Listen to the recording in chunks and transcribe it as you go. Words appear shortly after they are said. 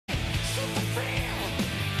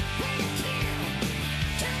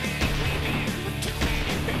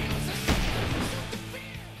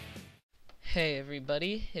Hey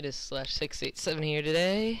everybody, it is Slash687 here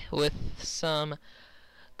today with some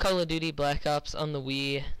Call of Duty Black Ops on the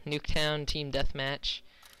Wii Nuketown Team Deathmatch.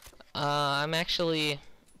 I'm actually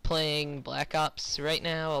playing Black Ops right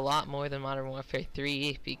now a lot more than Modern Warfare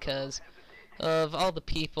 3 because of all the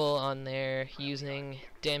people on there using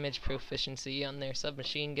damage proficiency on their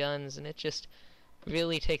submachine guns, and it just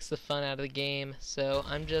really takes the fun out of the game. So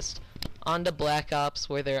I'm just on to Black Ops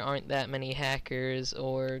where there aren't that many hackers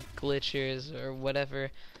or glitchers or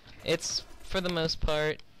whatever. It's for the most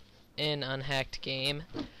part an unhacked game.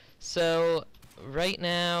 So right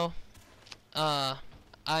now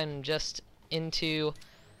I'm just into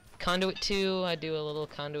Conduit 2. I do a little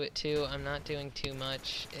Conduit 2. I'm not doing too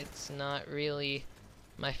much. It's not really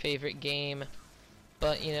my favorite game,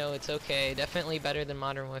 but you know, it's okay. Definitely better than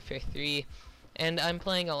Modern Warfare 3. And I'm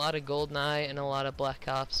playing a lot of GoldenEye and a lot of Black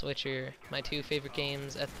Ops, which are my two favorite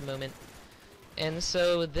games at the moment. And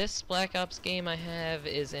so this Black Ops game I have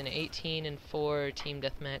is an 18-4 team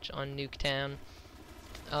deathmatch on Nuketown.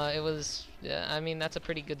 It was, I mean, that's a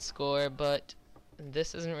pretty good score, but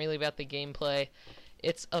this isn't really about the gameplay.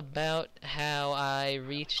 It's about how I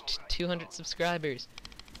reached 200 subscribers.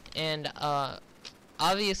 And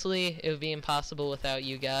obviously it would be impossible without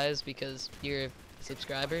you guys because you're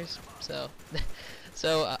subscribers.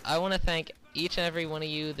 So I want to thank each and every one of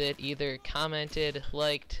you that either commented,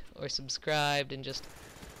 liked, or subscribed and just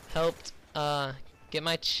helped get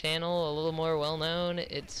my channel a little more well known.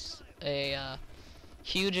 It's a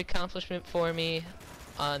huge accomplishment for me.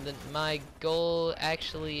 My goal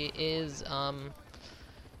actually is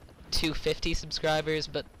 250 subscribers,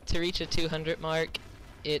 but to reach a 200 mark,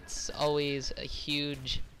 it's always a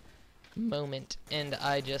huge moment, and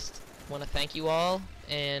I just want to thank you all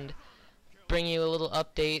and bring you a little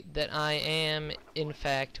update that I am in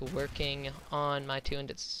fact working on my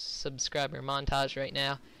 200 subscriber montage right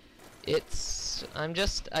now. I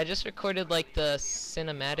just recorded like the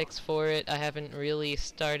cinematics for it. I haven't really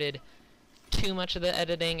started too much of the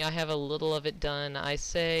editing. I have a little of it done. I'd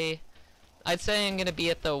say I'm gonna be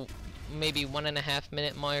at the maybe 1.5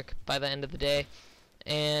 minute mark by the end of the day,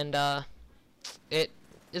 and it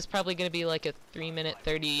is probably going to be like a 3-minute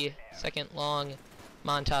 30-second long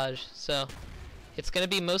montage. So it's going to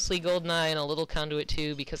be mostly GoldenEye and a little Conduit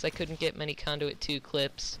 2 because I couldn't get many Conduit 2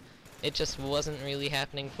 clips. It just wasn't really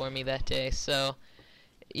happening for me that day. So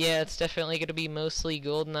yeah, it's definitely going to be mostly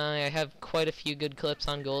GoldenEye. I have quite a few good clips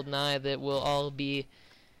on GoldenEye that will all be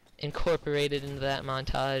incorporated into that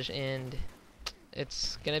montage, and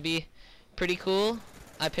it's going to be pretty cool.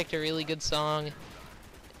 I picked a really good song.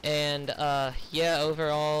 And yeah,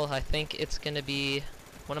 overall I think it's gonna be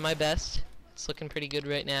one of my best. It's looking pretty good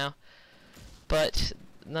right now, but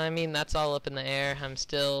I mean, that's all up in the air. I'm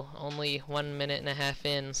still only 1.5 minutes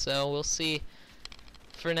in, so we'll see.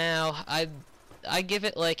 For now, I give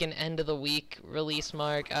it like an end of the week release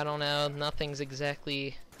mark. I don't know, nothing's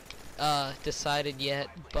exactly decided yet,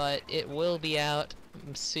 but it will be out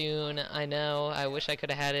soon. I know, I wish I could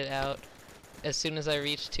have had it out as soon as I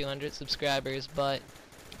reached 200 subscribers, but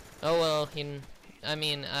oh well. I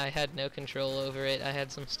mean, I had no control over it. I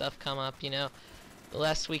had some stuff come up, you know. The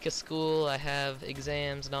last week of school, I have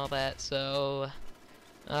exams and all that, so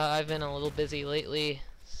I've been a little busy lately,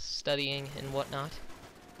 studying and whatnot.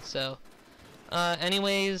 So,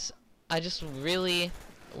 anyways, I just really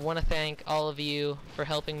want to thank all of you for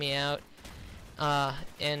helping me out,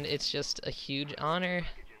 and it's just a huge honor,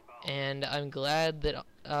 and I'm glad that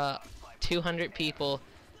 200 people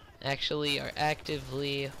actually are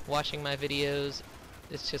actively watching my videos.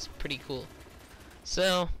 It's just pretty cool.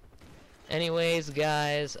 So anyways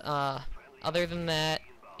guys, other than that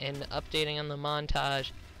and updating on the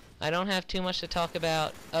montage, I don't have too much to talk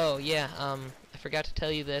about. Oh yeah, I forgot to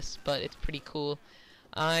tell you this, but it's pretty cool.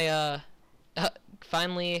 I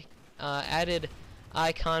finally added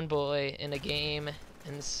Icon Boy in a game,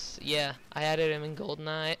 and yeah, I added him in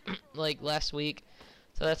GoldenEye like last week,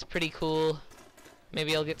 so that's pretty cool.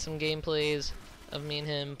 Maybe I'll get some gameplays of me and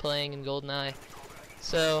him playing in GoldenEye.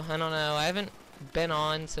 So, I don't know. I haven't been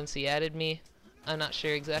on since he added me. I'm not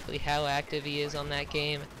sure exactly how active he is on that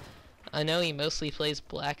game. I know he mostly plays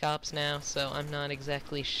Black Ops now, so I'm not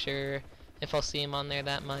exactly sure if I'll see him on there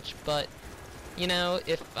that much. But, you know,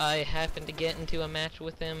 if I happen to get into a match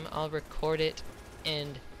with him, I'll record it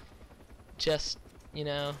and just, you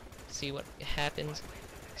know, see what happens.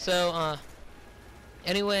 So,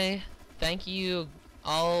 anyway, thank you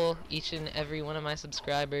each and every one of my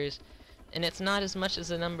subscribers, and it's not as much as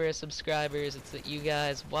the number of subscribers, it's that you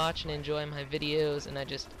guys watch and enjoy my videos, and I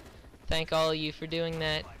just thank all of you for doing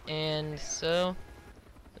that. And so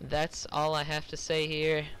that's all I have to say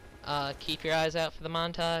here. keep your eyes out for the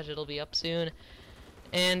montage. It'll be up soon.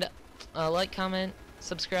 And like, comment,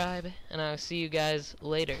 subscribe, and I'll see you guys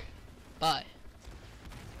later. Bye.